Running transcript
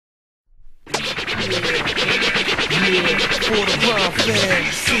For the crime fam,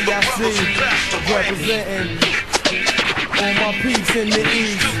 CIC, representing all my peeps in the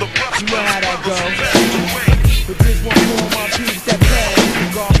east. You know how that goes. But this one for all my peeps that pass.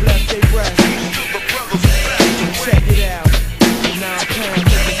 God bless they rest. Check it out. 9 pounds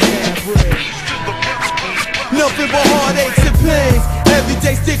of the bad bread. Nothing but heartaches and pains.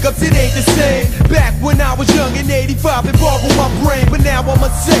 Everyday stick-ups, it ain't the same. Back when I was young in 85, it boggled my brain. But now I'm a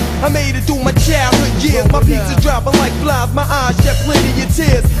saint. I made it through my childhood years. My peeps are dropping like flies. My eyes shed plenty of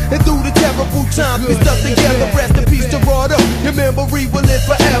tears. And through the terrible times we stuck together. Rest in peace to Rod up. Your memory will live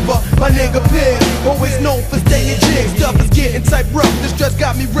forever. My nigga Pig, always known for staying jig. Stuff is getting tight rough. The stress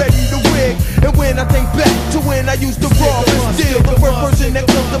got me ready to wig. And when I think back to when I used to rob and steal, the first person that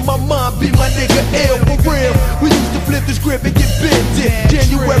comes to my mind be my nigga L. For real, we used to flip the script and get bent.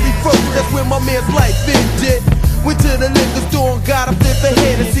 January 1st, that's when my man's life ended. Went to the liquor store and got a flip of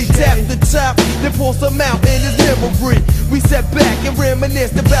Hennessy. Tapped the top, then pulled some out in his memory. We sat back and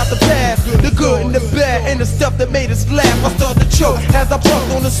reminisced about the past, the good and the bad, and the stuff that made us laugh. I started to choke as I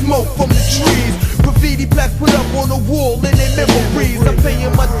puffed on the smoke from the trees. Graffiti plaques put up on the wall in their memories. I'm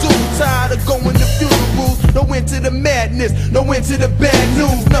paying my dues, tired of going to funerals. No end to the madness, no end to the bad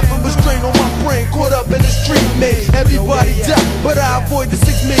news. Nothing but strain on my brain, caught up in the street maze. Everybody died, but I avoid the 6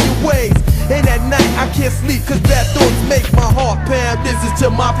 million ways. And at night I can't sleep cause bad thoughts make my heart pound. This is to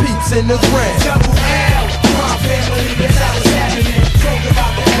my peeps in the ground. Double L, my family, that's how it's happening. Talk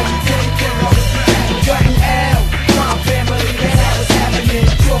about the everyday thing, all the people. Double L, my family, that's how it's happening.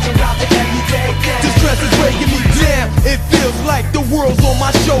 Talk about the everyday thing. The stress is breaking me down. It feels like the world's on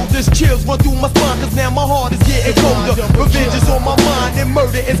my shoulders. Chills run through my spine cause now my heart is getting colder. Revenge is on my mind and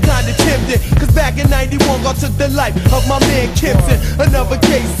murder is kinda tempting. Cause back in 91 I took the life of my man Kimpton. Another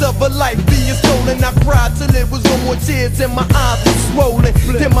case of a life being stolen. I cried till it was no more tears and my eyes were swollen.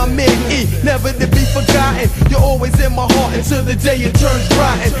 Then my man E, never to be forgotten. You're always in my heart until the day it turns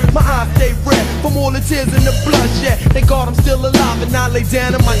rotten. My eyes stay red from all the tears and the bloodshed. Thank God I'm still alive and I lay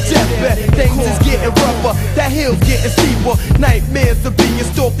down in my deathbed. Things is getting rougher, that hill's getting steeper. Nightmares of being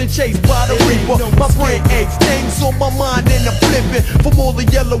stalked and chased by the reaper. My brain aches, things on my mind and I'm flipping. From all the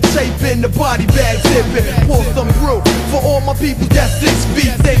yellow tape and the body bag zipping. Pour some brew for all my people that's 6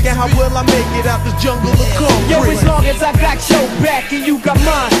 feet. Thinking how will I make it out this jungle of concrete. Yo, as long as I got your back and you got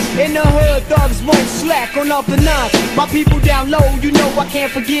mine. In the hood, thugs won't slack on off the 9. My people down low, you know I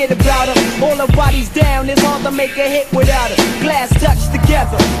can't forget about them. All the bodies down, it's hard to make a hit without them. Glass touched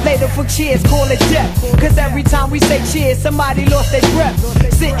together, later for cheers, call it death. Cause every time we say cheers, somebody lost their breath.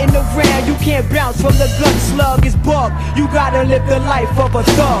 Sitting around, you can't bounce from the gun slug, it's bug. You gotta live the life of a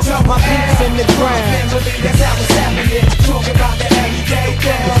thug. My peeps in the ground. That's how it's happening. Talk about the everyday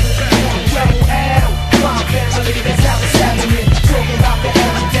thing. Double L, my family, that's how it's happening. Talk about the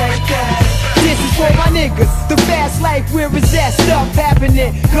everyday thing. This is for my niggas, the fast life where it's at, stuff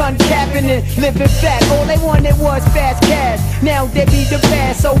happening, gun capping it, living fat. All they wanted was fast cash, now they be the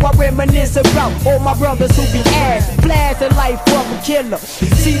past. So I reminisce about all my brothers who be ass. Flash the life of a killer,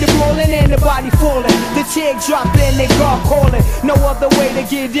 see the rolling and the body falling. The chick dropping, they God calling. No other way to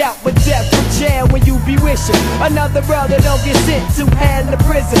get out but death from jail when you be wishing another brother don't get sent to hell to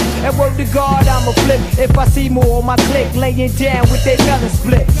prison. And word to God, I'ma flip if I see more on my clique laying down with their melon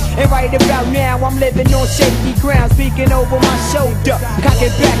split. And right about now I'm living on shaky ground, speaking over my shoulder,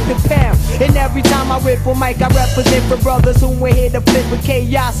 cocking back the pound. And every time I rip a mic I represent for brothers who ain't here to flip with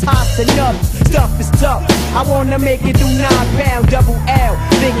chaos, hots and others. Stuff is tough, I wanna make it through 9 pound. Double L,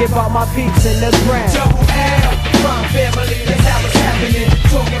 thinking about my peeps in the ground. Double L, my family, that's how it's happening.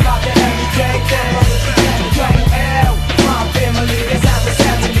 Talking about the everyday thing. Double L, my family, that's how it's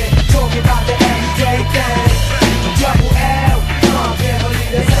happening. Talking about the everyday thing. Double L, my family,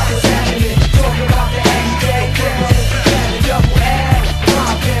 that's how it's happening. Talking about the everyday thing. Double L,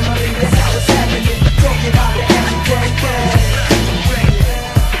 my family, that's how it's happening. Talking about the everyday thing.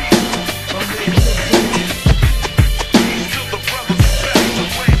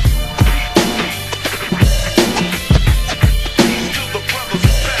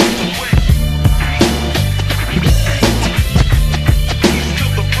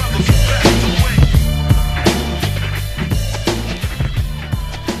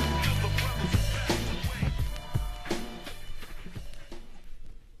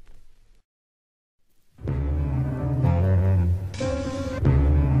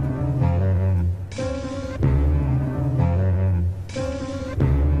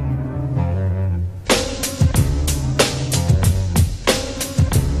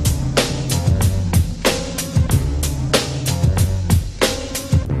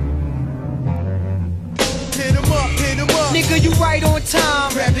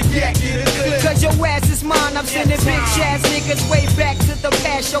 I'm sending bitch ass niggas way back to the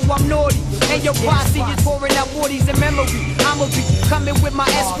past, yo, I'm naughty. And your posse is pouring out 40s in memory. I'ma be coming with my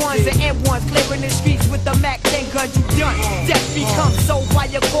S1s and M1s, clearing the streets with the Mac 10 gun, you done. Death becomes so by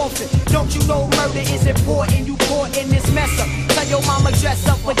your coffin. Don't you know murder is important? You caught in this mess up. Tell your mama dress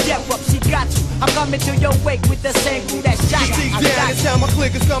up for death up, she got you. I'm coming to your wake with the same crew that shot you. See down, it's how my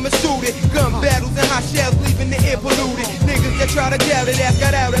clickers coming suited. Gun battles and hot shells leaving the air polluted. Niggas that try to doubt it, ass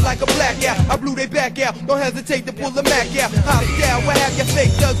got out it like a blackout. I blew they back out, don't hesitate to pull the Mac out. Hostile, where have your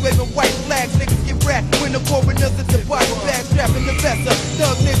fake thugs waving white flags? Niggas get wrapped when the coroners is the body bag strapping the vest up.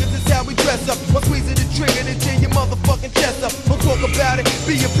 Thug niggas is how we dress up. I'm squeezing the trigger to tear your motherfucking chest up. Don't talk about it,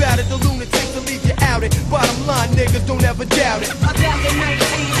 be about it. The lunatics will leave you out it. Bottom line, niggas don't ever doubt it. I'm down to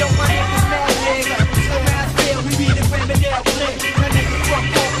 19, yo, my niggas mad nigga. Around still, we be the criminal clique. My niggas fuck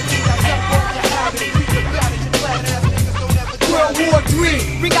off and think I jump off your habit. Think about it, you flat ass niggas don't ever doubt it. World War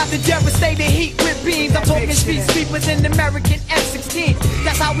III, bring out the devastating heat with beams. I'm talking street sweepers and American F-16.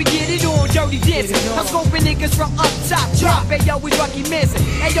 That's how we get it on Dirty Dancing. I'm scoping niggas from up top. Drop, hey yo, we Lucky missing.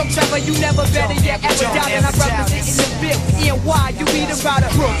 Hey yo, Trevor, you never better yet ever doubted. I'm representing the bill. E&Y, you be the rider.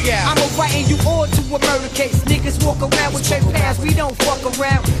 I'm writing you all to a murder case. Niggas walk around with straight pants, we don't fuck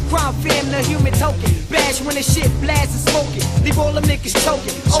around. Crime fam, the human token. Bash when the shit blast and smoking. Leave all them niggas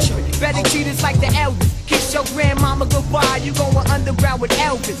choking. Open, better treat us like the elders. Kiss your grandmama goodbye, you going underground with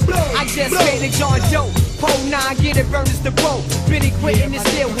Elvis. I just made a John Doe. Pole 9, get it, burn the boat. Really quitting and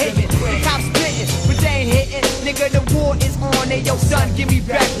still hitting. The cops spitting, but they ain't hitting. Nigga, the war is on. Hey, yo, son, give me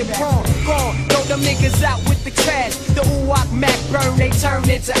back the pawn. Gone, throw them niggas out with the trash. The Uwak Mac burn, they turn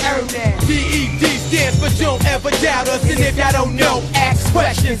into Ernan. DED stands for don't ever doubt us. And if y'all don't know, ask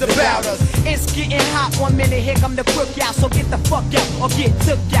questions about us. It's getting hot 1 minute, here come the crook out. So get the fuck out or get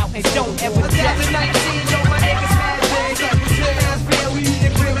took out and don't ever doubt. 2019, yo, my niggas mad big. That's real, we need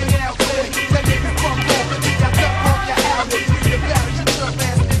a criminal clique. That nigga fuck off and think I jump off your alley. Read about it, you drunk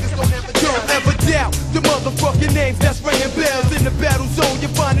ass niggas don't ever doubt. Don't ever doubt the motherfucking names that's ringing bells. In the battle zone, you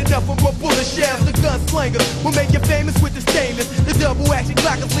find enough of a bullet shells. The gunslinger will make you famous with the stainless. The double action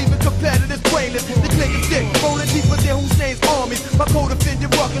clock is leaving competitors brainless. The click is thick, rolling deeper than Hussein's armies. My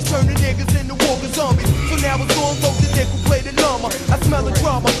co-defendant ruckers turning niggas into walking zombies. So now it's on road the dick who play the llama. I smell the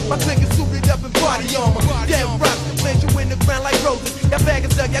drama, my click is suited up in body armor. Damn rocks can plant you in the ground like roses. Y'all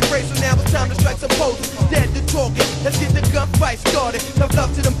faggots dug your grave, so now it's time to strike some poses. Dead to talking, let's get the gunfight started. Tough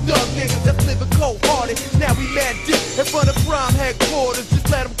love to them thug niggas that's living cold-hearted. Now we mad deep in front of prime headquarters. Just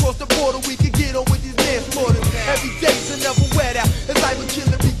let them cross the border, we can get on with these manslaughters. Every day's another wet out. It's like a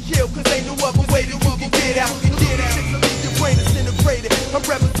killer be killed, cause ain't no other way that we can get out. The chicks will leave your brain disintegrated. I'm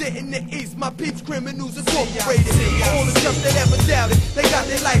representing the East, my peeps criminals incorporated. All the stuff that ever doubted, they got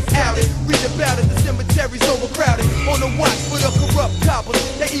their life outed. Read about it, the cemetery's overcrowded. On the watch for the corrupt coppers.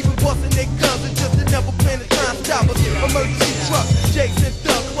 They even busting their guns and just another plan to try and stop us. Emergency trucks, Jakes and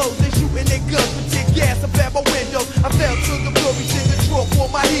thug clothes, they shooting their guns with tear gas up at my windows. I fell to the glory in the drawer for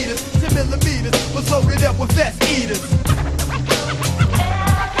my heaters. 10 millimeters was loaded up with vest eaters.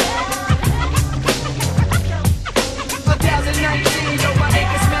 2019, yo, my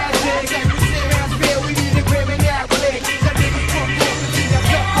niggas mad big. Around real, we need a criminal clique. That niggas fuck off and think I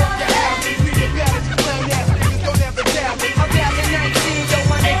jump off your alley. We the baddest, you clown ass niggas don't ever doubt it. 2019, yo,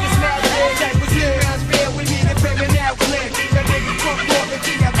 my niggas mad big. Around real, we need a criminal clique. That niggas fuck off and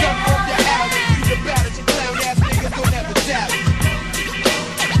think I jump off your alley. We the baddest, you clown ass niggas don't ever doubt it.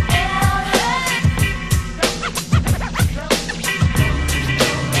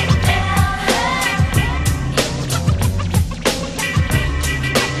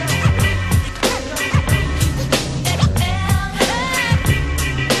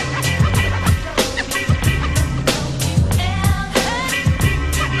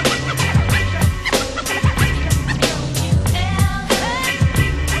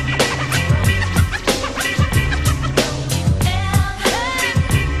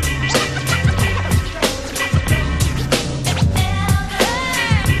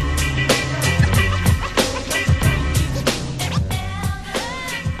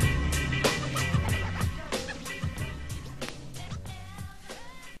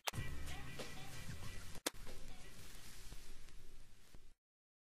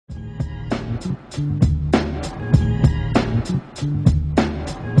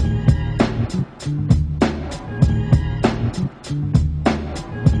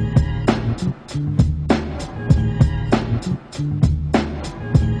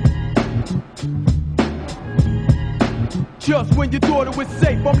 Just when you thought it was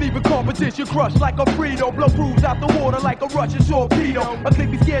safe, I'm leaving competition crushed like a Frito. Blow crews out the water like a Russian torpedo. I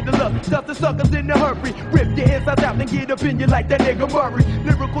think be scandalous, dust the suckers in a hurry. Rip your insides out and get up in you like that nigga Murray.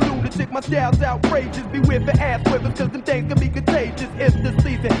 Lyrical lunatic, my style's outrageous. Beware for ass whippers, cause them things can be contagious. It's the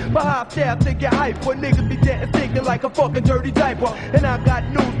season, but high styles think you're hype. But niggas be dead and thinking like a fucking dirty diaper. And I got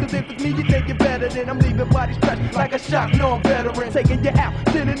news, cause if it's me you think you're better, then I'm leaving bodies stretched like a shock non-veteran. Taking you out,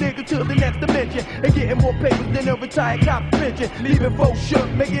 send a nigga to the next dimension. And getting more papers than a retired cop pension. Leaving folks shook,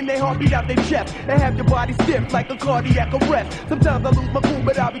 making their heart beat out their chest. And have your body stiff like a cardiac arrest. Sometimes I lose my cool,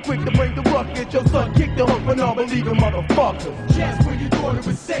 but I'll be quick to bring the ruckus. Your son kicked the hook for non-believing motherfuckers. Just when you thought it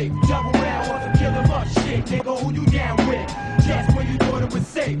was safe, double round wasn't killing up shit, nigga, who you down with? Just when you thought it was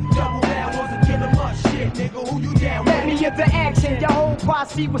safe, double round wasn't killing up shit, nigga, who you down with? Let me into action, your whole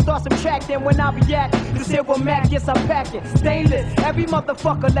posse will start subtracting when I react. The silver Mac, yes I'm packing, stainless, every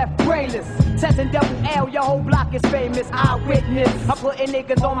motherfucker left brainless. Testing double L, your whole block is famous, eyewitness. I'm putting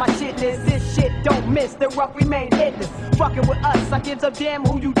niggas on my shit list, this shit don't miss, the rough remain hitless. Fucking with us, I gives a damn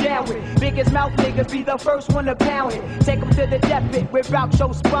who you down with. Biggest mouth niggas be the first one to pound it. Take them to the death pit without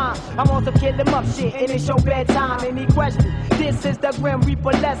your spine. I'm on some kill 'em up shit, and it's your bedtime. Any question? This is the Grim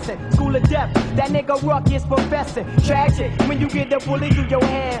Reaper lesson. School of death, that nigga Ruck is professor. Tragic when you get the bullet through your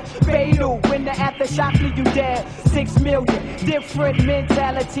hand. Fatal when the aftershock leave you dead. 6 million different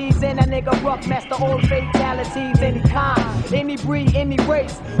mentalities, and a nigga Ruck master all fatalities. Any kind, any breed, any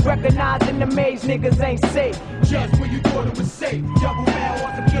race. Recognizing the maze, niggas ain't safe. Just when you thought it was safe, double round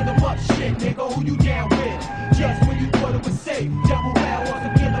on some kill 'em up shit, nigga, who you down with? Just when you thought it was safe, double round on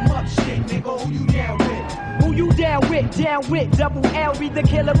some kill 'em up shit, nigga, who you down with? Who you down with, double L be the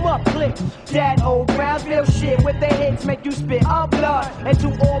kill 'em up click. That old Brownsville shit with the hits make you spit up blood. And to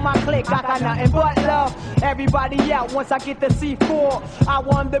all my clique, I got nothing but love. Everybody out once I get the C4. I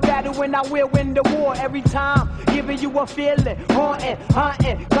won the battle and I will win the war every time. Giving you a feeling, haunting,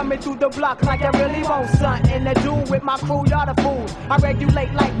 hunting. Coming through the block like I really want something to do with my crew, y'all the fools. I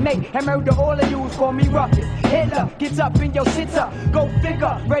regulate like Nate and murder all of you, call me ruckus. Hitler, gets up in your shit up. Go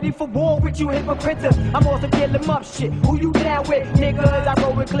figure, ready for war with you hypocrites. I'm also kill 'em up shit. Who you down with, niggas? I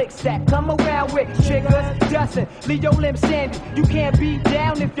roll with click stack. Come around with triggers, dustin', leave your limbs sandy. You can't be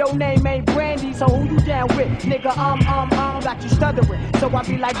down if your name ain't Brandy. So who you down with, nigga? Got you stuttering. So I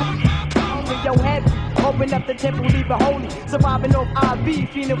be like, in your head. Open up the temple, leave it holy. Surviving off IV,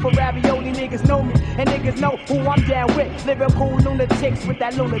 feeling for ravioli. Niggas know me, and niggas know who I'm down with. Lyrical lunatics with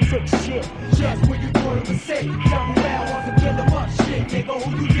that lunatic shit. Just when you thought it was safe, double round on some kill 'em up shit, nigga,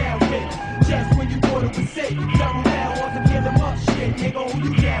 who you down with? Just when you thought it was safe, double round on some kill 'em up shit, nigga, who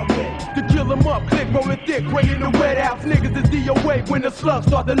you down with? The kill 'em up, click rolling thick, bringing the red out. Niggas is DOA when the slugs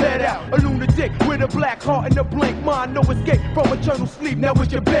start to let out. A lunatic with a black heart and a blank mind, no escape from eternal sleep. Now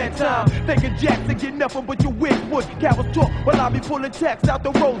it's your bedtime. Thinking Jackson get nothing but your wig push. Cowards talk while I be pulling text out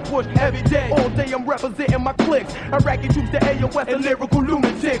the rose bush every day. All day I'm representing my cliques. Iraqi troops, the AOS, and lyrical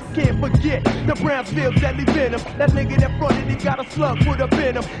lunatics. Can't forget the Brownsville deadly venom. That nigga that fronted, he got a slug put up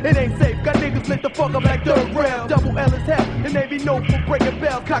in him. It ain't safe, got niggas lit the fuck up like dirt rounds. Double L is hell, and they be known for breaking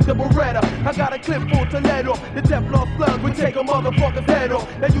bells. Cock the Beretta, I got a clip full to let off. The Teflon slug would take a motherfucker's head off.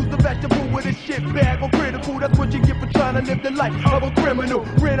 They use the vegetable with a shit bag or critical. That's what you get for trying to live the life of a criminal.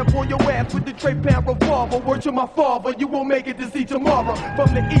 Ran up on your ass with the tray pound revolver. Word to my father, you won't make it to see tomorrow.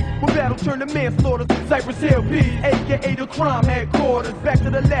 From the east, where battle turned to manslaughter. Cypress Hill Peas, aka the crime headquarters. Back to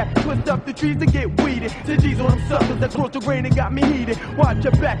the left, twist up the trees to get weeded. To G's on them suckers that crossed the grain and got me heated. Watch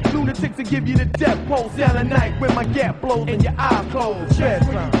your back, lunatics will give you the death pulse. Down the night when my gap blows and your eyes closed. Just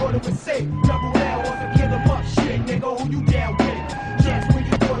when you thought it was safe, double round on some kill 'em up shit, nigga, who you down with? Just when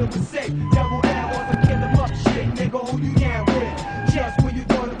you thought it was safe, double round on some kill 'em up shit, nigga, who you down with? Just when you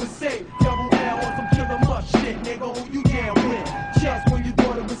thought it was safe, double round on some kill 'em up shit, nigga, who you down with? Just when you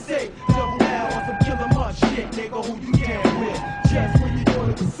thought it was safe, double round on some kill 'em up shit, nigga, who you down with? Just when you thought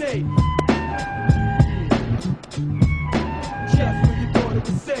it was safe. Just when you thought it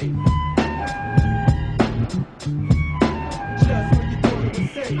was safe.